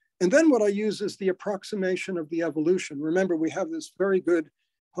 And then what I use is the approximation of the evolution. Remember, we have this very good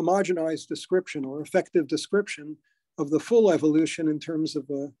homogenized description or effective description of the full evolution in terms of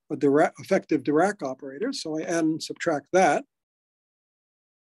a effective Dirac operator. So I add and subtract that.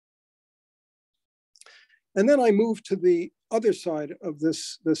 And then I move to the other side of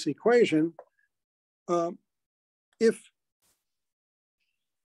this equation. So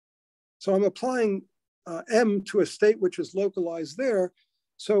I'm applying M to a state which is localized there.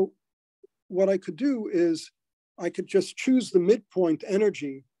 So what I could do is I could just choose the midpoint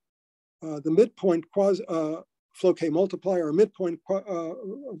energy, the midpoint Floquet multiplier, or midpoint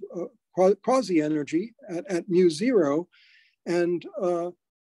quasi energy at mu zero, and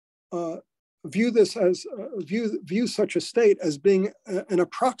view this as view such a state as being an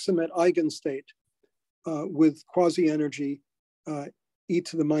approximate eigenstate with quasi energy e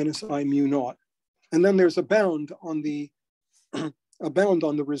to the minus I mu naught, and then there's a bound on the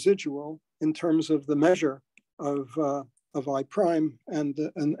residual in terms of the measure of I prime and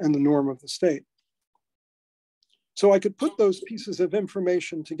the norm of the state. So I could put those pieces of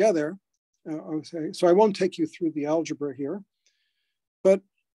information together. So I won't take you through the algebra here, but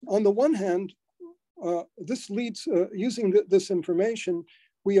on the one hand, this leads, using this information,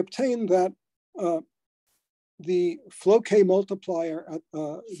 we obtain that the Floquet multiplier at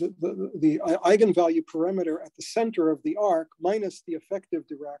the eigenvalue parameter at the center of the arc minus the effective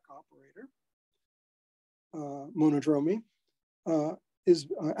Dirac operator, monodromy, is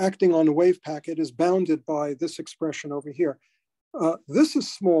acting on a wave packet is bounded by this expression over here. This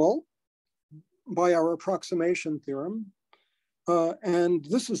is small by our approximation theorem. And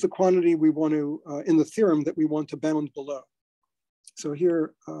this is the quantity we want to, in the theorem that we want to bound below. So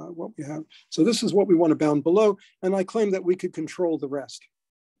here, what we have, so this is what we want to bound below, and I claim that we could control the rest.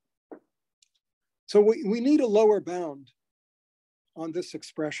 So we need a lower bound on this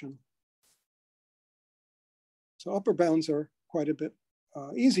expression. So upper bounds are quite a bit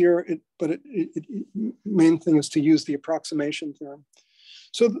easier, but main thing is to use the approximation theorem.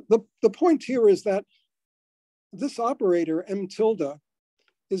 So the point here is that this operator, M tilde,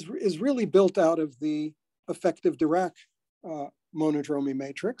 is really built out of the effective Dirac monodromy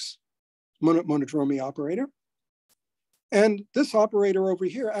matrix, monodromy operator. And this operator over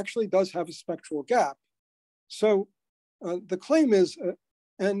here actually does have a spectral gap. So the claim is,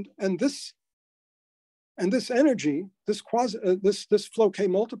 and this energy, this Floquet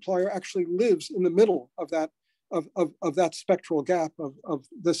multiplier actually lives in the middle of that spectral gap of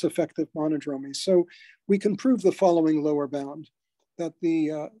this effective monodromy. So we can prove the following lower bound, that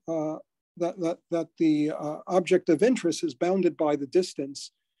the object of interest is bounded by the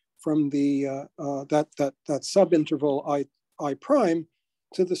distance from the that subinterval I prime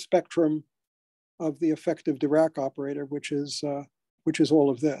to the spectrum of the effective Dirac operator, which is all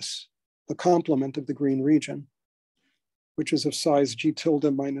of this, the complement of the green region, which is of size G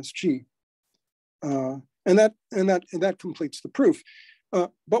tilde minus G. And that completes the proof.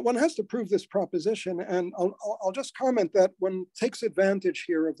 But one has to prove this proposition, and I'll just comment that one takes advantage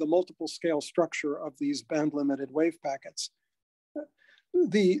here of the multiple scale structure of these band limited wave packets.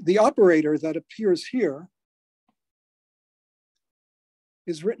 The operator that appears here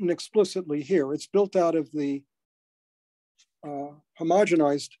is written explicitly here. It's built out of the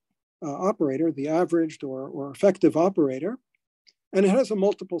homogenized operator, the averaged or effective operator, and it has a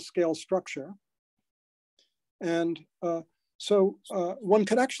multiple scale structure. And so one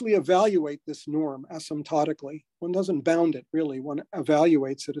could actually evaluate this norm asymptotically. One doesn't bound it really, one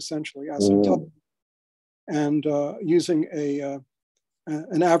evaluates it essentially asymptotically. And using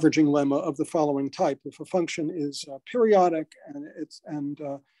an averaging lemma of the following type. If a function is periodic and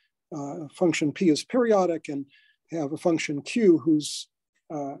function P is periodic, and have a function Q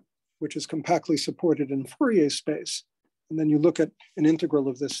which is compactly supported in Fourier space, and then you look at an integral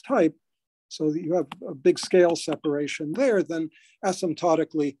of this type, so that you have a big scale separation there, then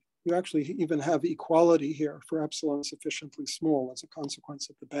asymptotically, you actually even have equality here for epsilon sufficiently small as a consequence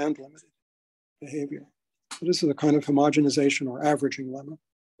of the band limited behavior. So this is a kind of homogenization or averaging lemma.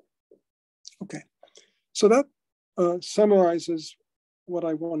 Okay, so that summarizes what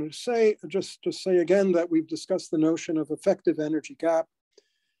I wanted to say. Just say again that we've discussed the notion of effective energy gap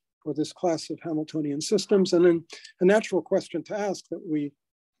for this class of Hamiltonian systems. And then a natural question to ask that we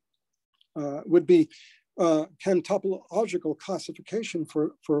would be, can topological classification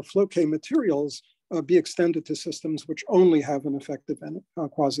for Floquet materials be extended to systems which only have an effective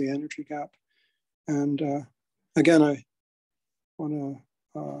quasi-energy gap? And again, I want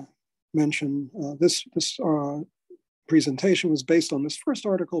to mention this presentation was based on this first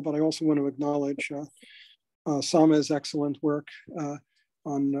article, but I also want to acknowledge Same's excellent work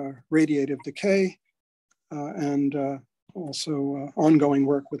radiative decay and also ongoing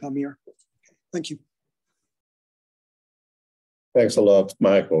work with Amir. Thank you. Thanks a lot,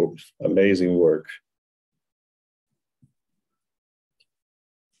 Michael. Amazing work.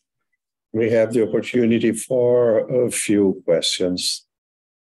 We have the opportunity for a few questions.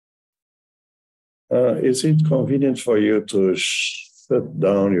 Is it convenient for you to shut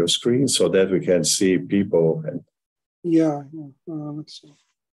down your screen so that we can see people? Yeah. Let's see.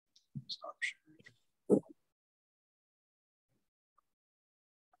 Stop sharing.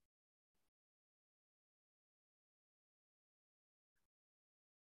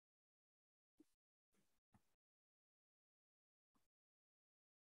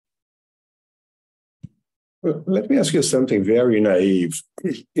 Let me ask you something very naive.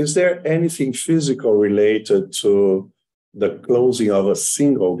 Is there anything physical related to the closing of a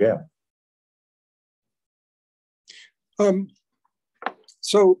single gap? Yeah,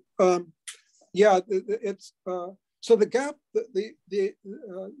 it's so the gap,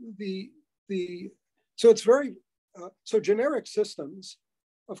 so it's very so generic systems,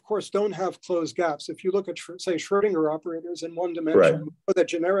 of course, don't have closed gaps. If you look at say Schrodinger operators in one dimension, right, we know that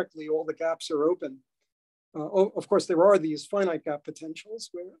generically all the gaps are open. Of course, there are these finite gap potentials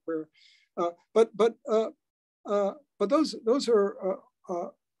but those are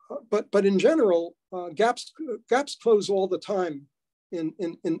but in general gaps close all the time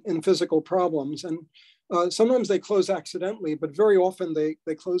in physical problems, and sometimes they close accidentally, but very often they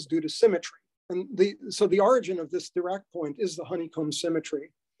close due to symmetry. And so the origin of this Dirac point is the honeycomb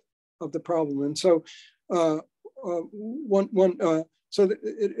symmetry of the problem, and so so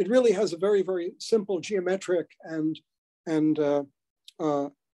it really has a very, very simple geometric and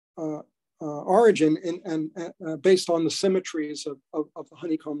origin based on the symmetries of the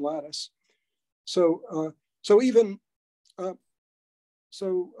honeycomb lattice. So even for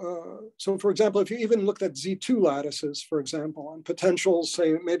example, if you even looked at Z2 lattices, for example, on potentials,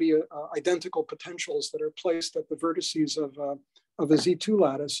 say maybe identical potentials that are placed at the vertices of a Z2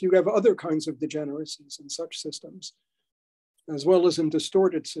 lattice, you have other kinds of degeneracies in such systems, as well as in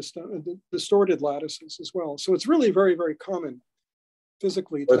distorted lattices as well. So it's really very, very common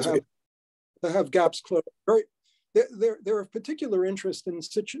physically to have gaps closed. They're of particular interest in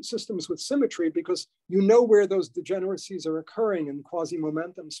systems with symmetry because you know where those degeneracies are occurring in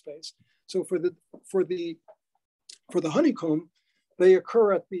quasi-momentum space. So for the honeycomb, they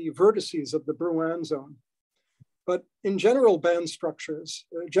occur at the vertices of the Brouin zone. But in general band structures,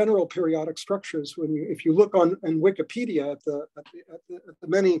 general periodic structures, if you look on Wikipedia at the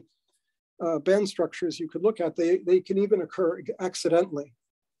many band structures you could look at, they can even occur accidentally.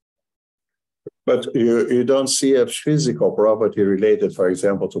 But you don't see a physical property related, for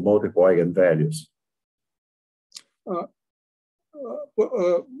example, to multiple eigenvalues. What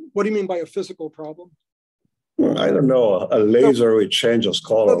do you mean by a physical problem? I don't know, a laser which changes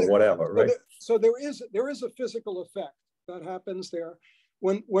color or whatever, right? So there is a physical effect that happens there.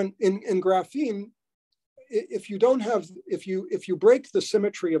 When in graphene, if you break the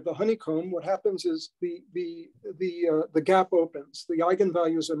symmetry of the honeycomb, what happens is the gap opens. The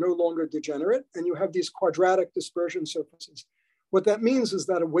eigenvalues are no longer degenerate, and you have these quadratic dispersion surfaces. What that means is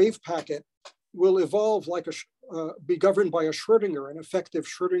that a wave packet will evolve like be governed by a Schrodinger, an effective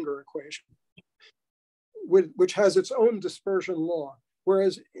Schrodinger equation, which has its own dispersion law.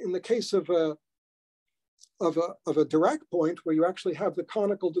 Whereas in the case of a Dirac point, where you actually have the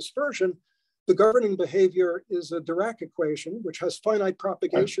conical dispersion, the governing behavior is a Dirac equation, which has finite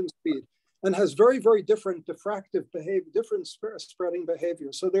propagation speed and has very, very different diffractive behavior, different spreading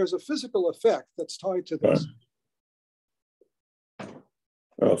behavior. So there's a physical effect that's tied to this.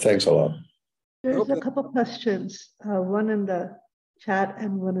 Oh, thanks a lot. There's a couple of questions, one in the chat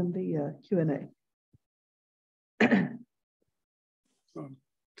and one in the Q&A.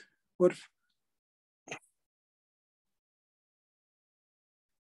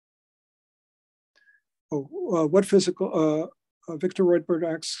 What physical, Victor Reutberg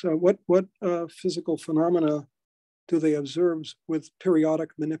asks, what physical phenomena do they observe with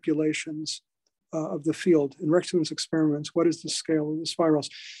periodic manipulations of the field? In Rexman's experiments, what is the scale of the spirals?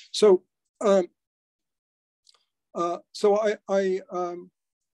 So, I'm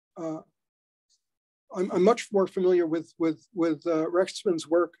much more familiar with Rexman's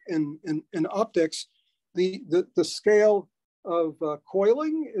work in optics. The scale of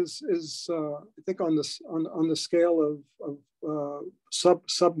coiling is I think on the scale of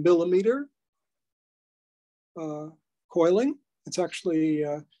sub millimeter coiling. It's actually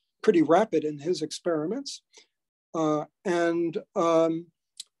pretty rapid in his experiments, well,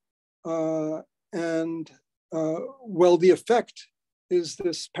 the effect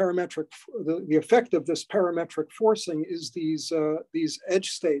this parametric, the effect of this parametric forcing is these edge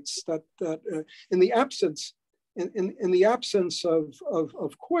states that in the absence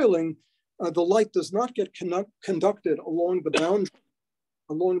of coiling, the light does not get conducted along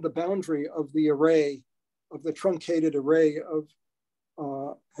the boundary of the array, of the truncated array of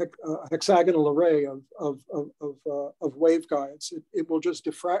hexagonal array of waveguides. It will just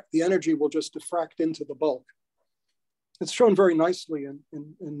diffract, the energy will just diffract into the bulk. It's shown very nicely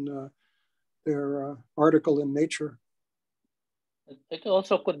in their article in Nature. It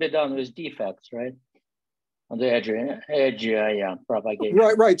also could be done with defects, right? On the edge propagation.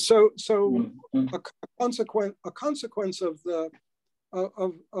 Right. So a consequence of the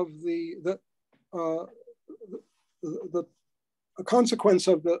consequence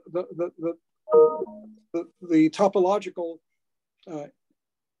of the topological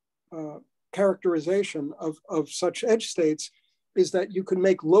characterization of such edge states is that you can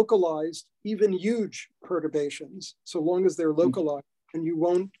make localized, even huge perturbations, so long as they're localized, and you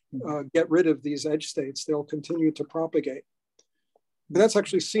won't get rid of these edge states. They'll continue to propagate. And that's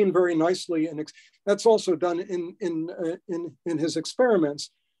actually seen very nicely, and that's also done in his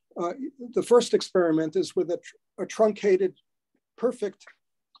experiments. The first experiment is with a truncated, perfect.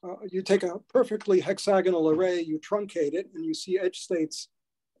 You take a perfectly hexagonal array, you truncate it, and you see edge states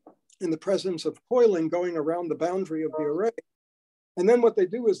in the presence of coiling going around the boundary of the array. And then what they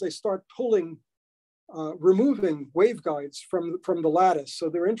do is they start pulling, removing waveguides from the lattice. So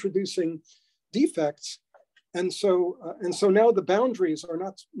they're introducing defects. And so now the boundaries are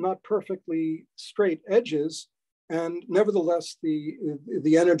not perfectly straight edges, and nevertheless the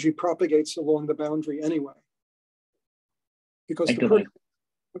energy propagates along the boundary anyway, because the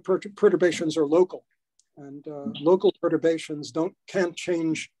perturbations are local, and local perturbations can't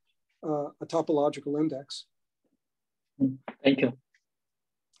change a topological index. Thank you.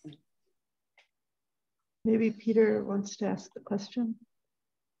 Maybe Peter wants to ask the question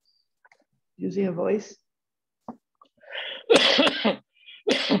using a voice.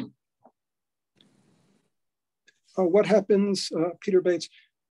 What happens, Peter Bates,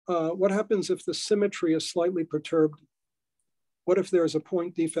 what happens if the symmetry is slightly perturbed? What if there's a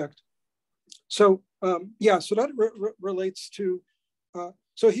point defect? So yeah, so that relates to,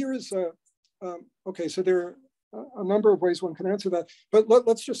 so here is, okay, so there are a number of ways one can answer that, but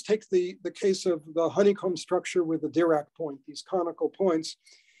let's just take the case of the honeycomb structure with the Dirac point, these conical points.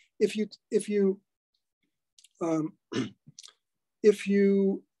 If you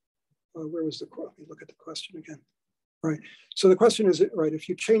where was the quote? Let me look at the question again. Right. So the question is, right, if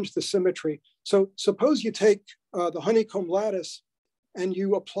you change the symmetry. So suppose you take the honeycomb lattice and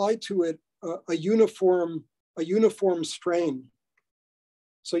you apply to it a uniform strain.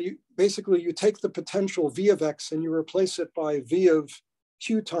 So you basically, you take the potential V of X and you replace it by V of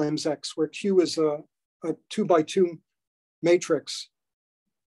Q times X, where Q is a 2x2 matrix,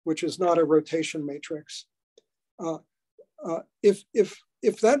 which is not a rotation matrix.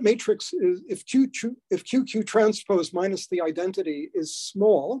 If that matrix is, if QQ transpose minus the identity is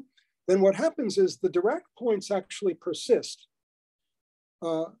small, then what happens is the Dirac points actually persist,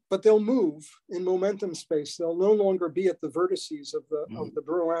 but they'll move in momentum space. They'll no longer be at the vertices of the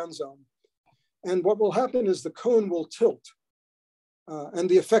Brouin zone. And what will happen is the cone will tilt, and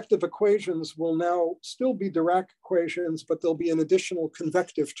the effective equations will now still be Dirac equations, but there'll be an additional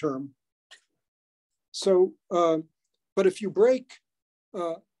convective term. So, but if you break,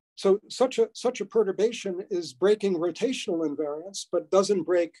 so such a perturbation is breaking rotational invariance, but doesn't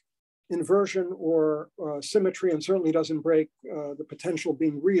break inversion or symmetry, and certainly doesn't break the potential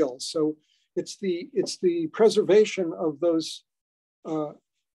being real. So it's the preservation of those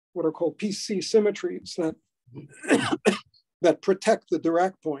what are called PC symmetries that that protect the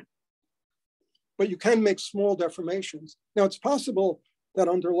Dirac point. But you can make small deformations. Now it's possible that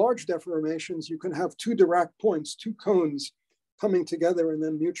under large deformations you can have two Dirac points, two cones, coming together and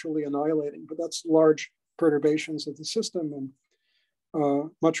then mutually annihilating, but that's large perturbations of the system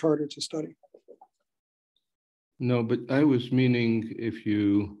and much harder to study. No, but I was meaning if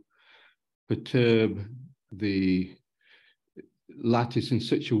you perturb the lattice in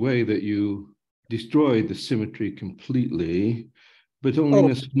such a way that you destroy the symmetry completely, but only in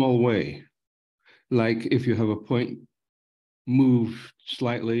a small way. Like if you have a point move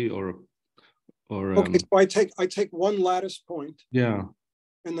slightly or okay, so I take one lattice point, yeah,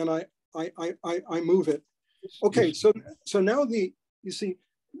 and then I move it. Okay, so now you see,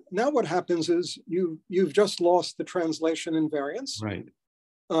 now what happens is you've just lost the translation invariance. Right.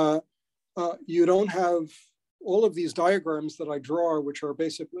 You don't have all of these diagrams that I draw, which are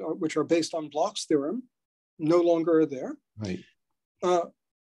based on Bloch's theorem, no longer are there. Right.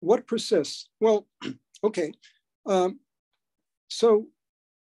 what persists? Well, okay. So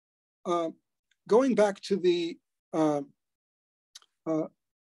going back to the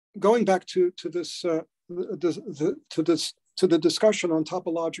the discussion on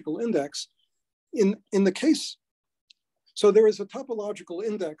topological index, in the case, so there is a topological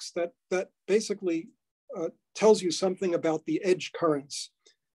index that basically tells you something about the edge currents,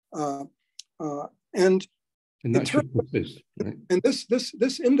 and that should persist, right? And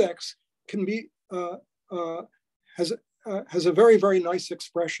this index can be has a very nice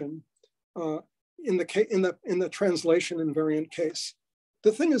expression in the translation invariant case.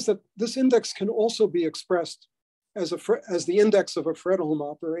 The thing is that this index can also be expressed as the index of a Fredholm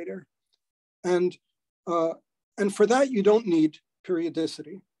operator, and for that you don't need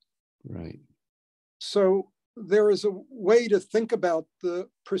periodicity. Right. So there is a way to think about the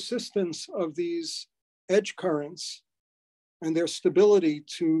persistence of these edge currents and their stability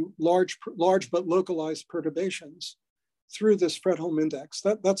to large but localized perturbations through this Fredholm index.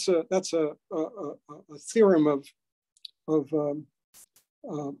 That's a theorem of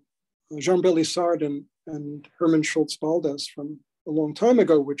Jean Bélissard and Hermann Schultz-Baldes from a long time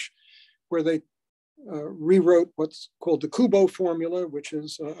ago, where they rewrote what's called the Kubo formula, which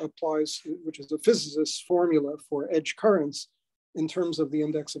is a physicist's formula for edge currents in terms of the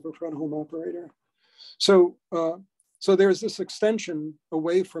index of a Fredholm operator. So there's this extension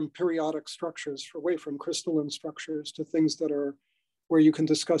away from periodic structures, away from crystalline structures, to things that are where you can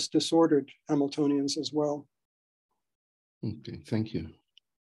discuss disordered Hamiltonians as well. Okay, thank you.